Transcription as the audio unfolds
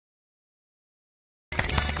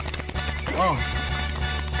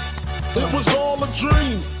It was all a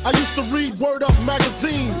dream. I used to read Word Up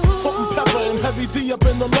magazine. Salt and Pepper and Heavy D up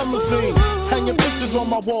in the limousine. Hanging pictures on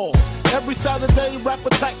my wall. Every Saturday, rap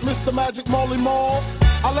attack Mr. Magic Molly Mall.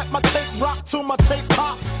 I let my tape rock till my tape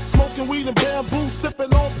pop. Smoking weed and bamboo,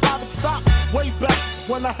 sipping on private stock. Way back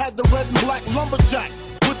when I had the red and black lumberjack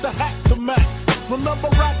with the hat to match. Remember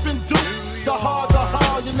rapping Duke? The hard.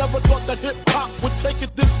 You never thought that hip-hop would take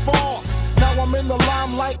it this far. Now I'm in the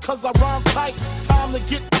limelight cause I rhyme tight. Time to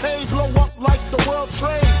get paid, blow up like the world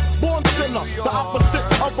trade. Born sinner, the opposite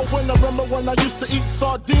of a winner. Remember when I used to eat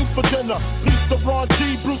sardines for dinner? Peace to Ron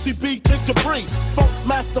G, Brucey B, Kid Capri, Funk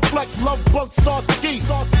Master Flex, Love Bug, Star Ski.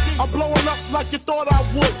 I'm blowing up like you thought I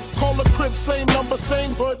would. Call the crib, same number,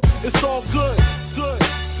 same hood. It's all good, good.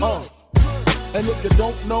 And if you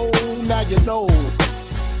don't know, now you know.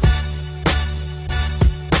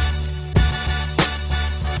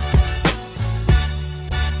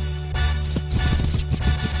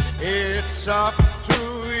 It's a